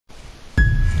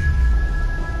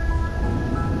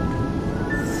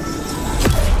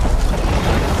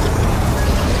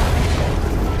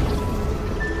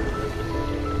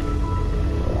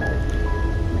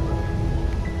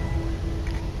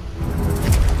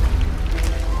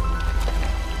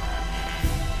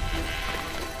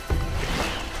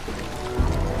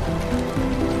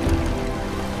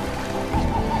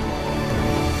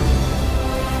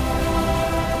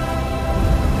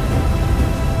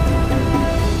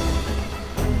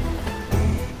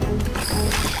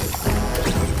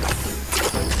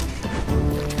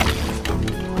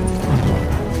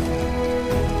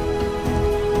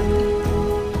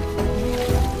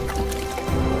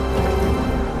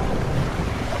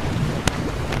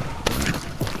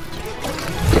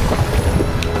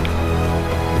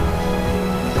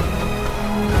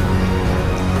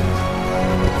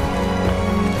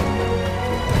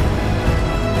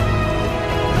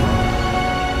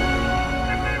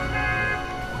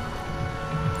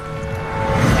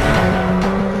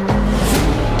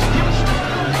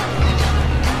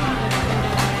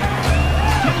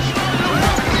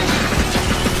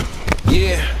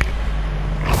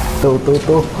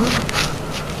tu.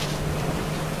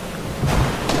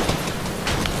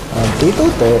 Tí tu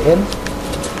tiền.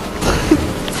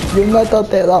 Nhưng mà tao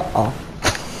tệ đó.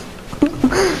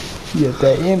 Giờ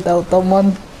tệ em tao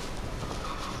mình.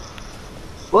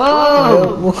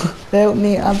 Whoa! Help me,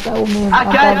 I'm telling me. I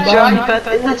can't drive it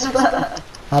in this bit.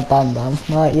 Anh tan đám,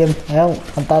 mà em help,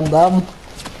 anh tan đám.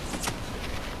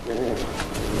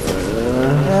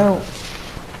 Help.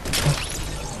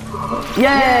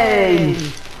 Yay!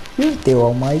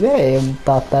 Tiêu mấy bé em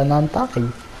ta tên anh tắt.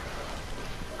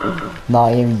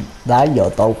 Nói em đã vô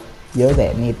tục với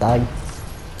đẹp như tay.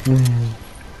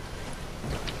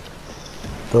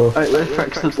 Alright, let's fix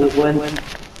the boat win.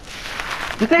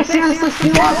 Did they see us this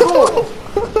new boat?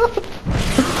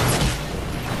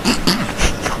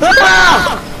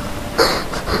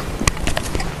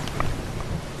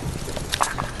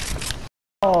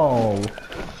 Oh,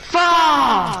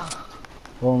 Fuck!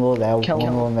 luôn leo, Kill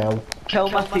him. luôn leo, Kill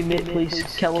my teammate, please.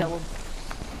 Kill him.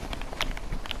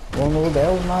 luôn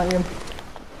leo, nói em.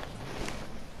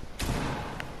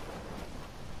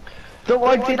 Don't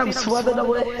worry, dude, I'm swimming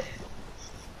away.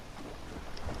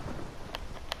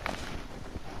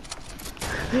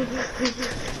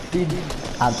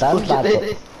 Anh tấn ba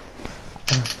tụi,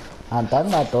 anh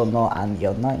tấn ba tụi nó anh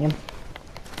vô nói em.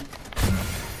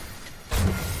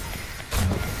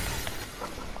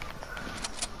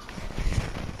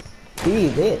 Tí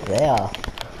đấy à,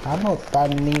 anh nó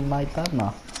tan ni mai tan mà.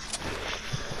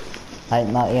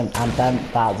 Anh nói em anh tan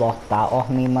tạo rồi tạo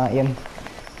ni mà em.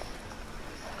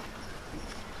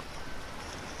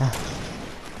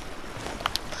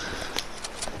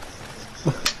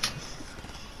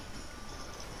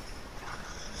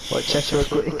 What, check your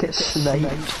quick, get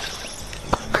sniped.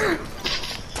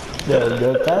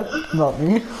 Được tết, ngọt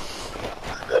nhé.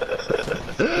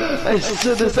 As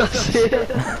soon as I see it.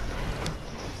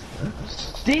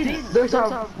 Dude, there's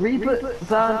a reboot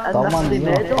van and Tao this mang the đi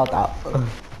medal. nó tạo.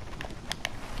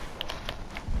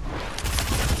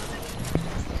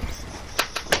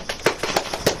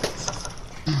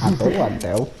 Anh Tú hoàn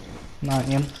tiểu. Nói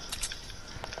em.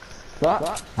 What?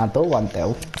 Anh Tú hoàn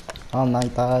tiểu. Hôm nay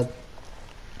ta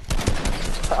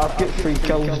I've got 3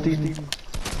 kills, dude.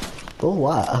 Tú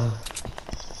quá à.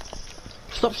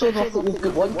 Stop saying I've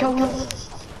got one kill here.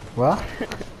 Quá.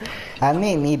 Anh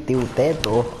ấy đi tiêu tế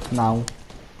tụ. Nào.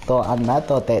 Tôi anh nói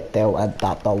tôi tệ tiêu anh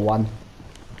tạo tàu one.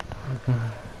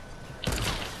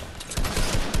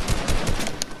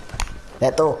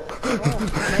 Để tụ.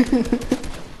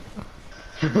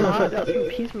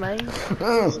 He's mine.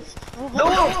 No!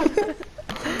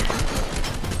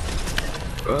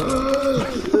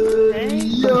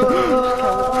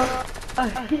 I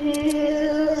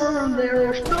hear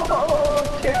there's no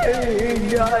king.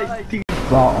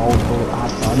 Rồi ô tôi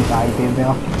anh tận chạy tìm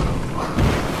theo.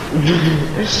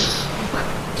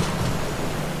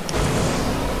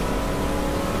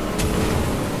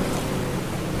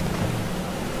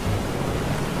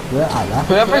 Where are you?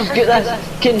 Whoever's got this,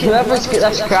 whoever's got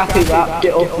this crappy map,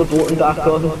 get off the boat and back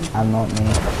on. I'm not me.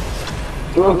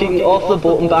 We're getting off the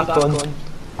boat and back on.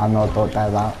 I'm not thought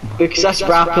that. Because this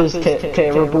rap is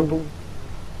terrible.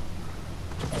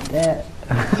 Yeah.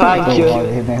 Thank you.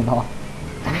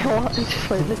 What? Just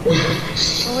play the game.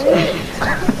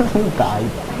 Tại.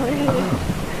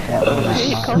 That one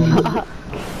that.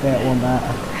 That one that.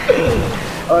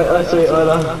 Alright, let's wait on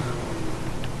that.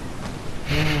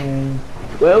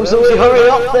 Well, Zoe, hurry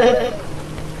up then!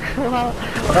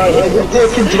 Alright, yeah, you're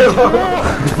taking too long.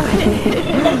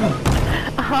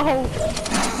 Ow!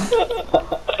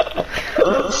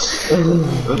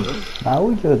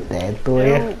 Đấu chưa tệ tôi.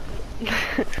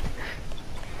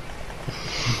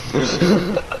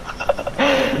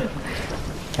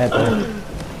 Tệ tôi.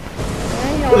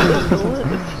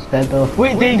 Tệ tôi.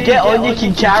 Wait, then get on, you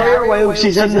can carry her while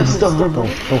she's in the storm.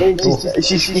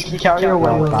 You can carry her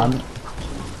while. Tạm.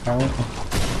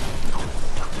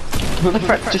 Who the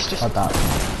frick just... Tạm.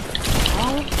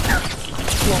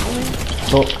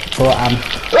 Tôi ăn.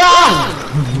 Ah!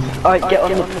 Alright, get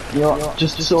on the... You know,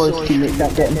 just so his teammate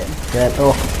can't get him. Tệ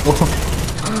tôi.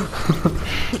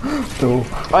 Tôi.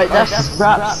 Alright, this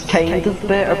rap's kind of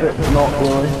better, but not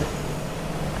really.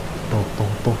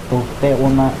 Tôi. Tệ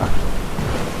one that.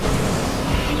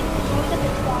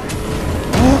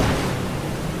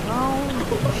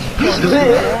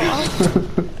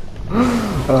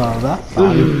 That's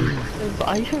fine.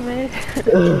 Bye for me.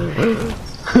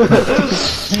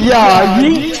 Yeah,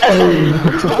 yeet!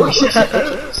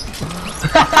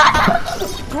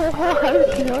 Oh, how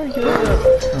dare you?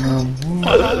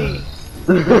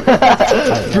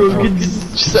 Brogan's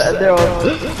sitting there on...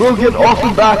 Brogan, off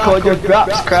and back on your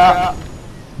grap's crap!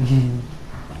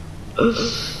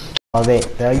 Vabbè,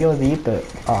 te io dito.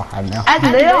 Oh, hanno. And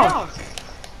Leo!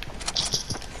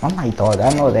 Món này tôi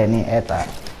đã nói đây nè, eta.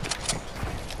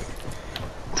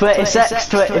 26,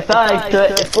 25,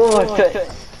 34,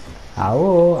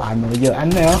 30. Anh nói giờ anh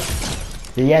nữa.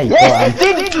 Gì vậy? Yes, Anh.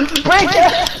 break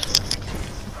it!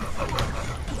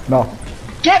 No.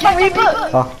 Get my reboot!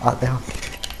 Đây không?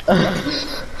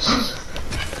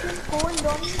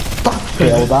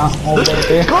 Kiểu đó, ôm đây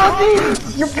kia. Go on,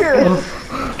 you're good!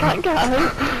 Can't get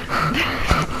out.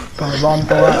 Cờ bon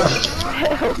tôi.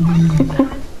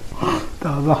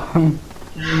 Cờ bon.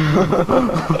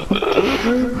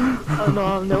 Oh no,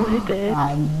 I'm nearly dead.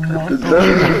 Anh nói I'm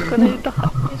gonna die.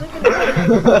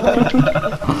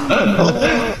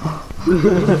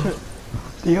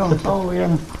 Tiêu tôi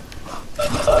em.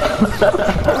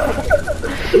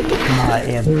 Not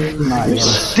in.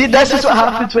 See, this is what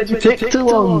happens when you take too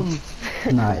long.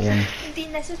 Not in.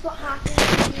 Dean, this is what happens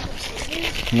when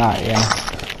you Not in.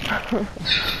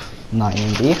 Not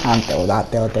in biết hành tiểu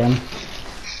đạt tiêu tem.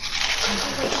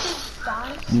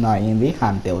 Not in biết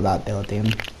hành tiểu đạt tiêu tem.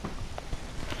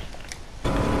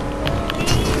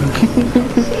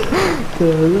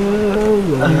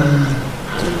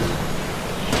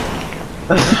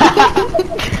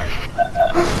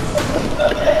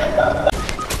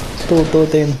 Tô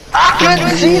tên. I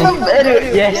couldn't see them better.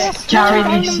 Yes, carry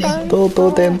me.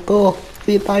 Tô tên tô.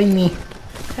 Đi tay mi.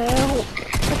 Help.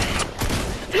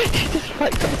 She just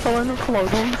picked up someone and followed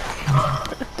them.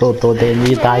 Tô tên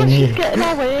đi tay mi. She's getting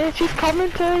away. She's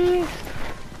coming to you.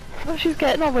 Oh, she's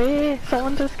getting away.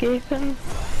 Someone's escaping.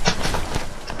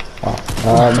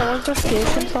 Someone's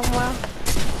escaping somewhere.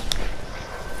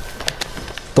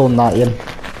 Tô not in.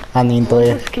 Anh nhìn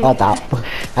tôi. Tạo.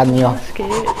 Anh nhiều.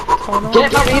 Escape. Oh no.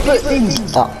 Get my reboot, Dean.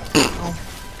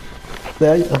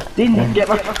 There. Dean, get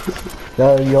my...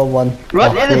 There you one.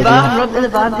 Run in the van, run in the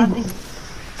van, Dean.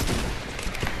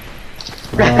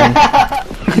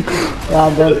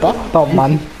 Bên tóc tông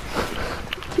mạnh.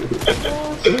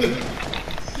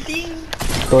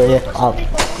 Tôi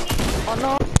Oh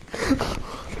no.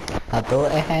 tôi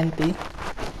anti.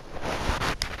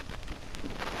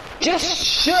 Just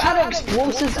shoot an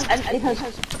explosive into his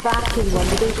fucking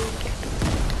window.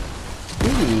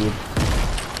 Cái gì?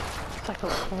 It's like a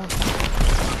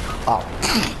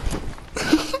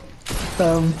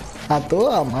phone.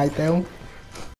 Tôi ông ai teo.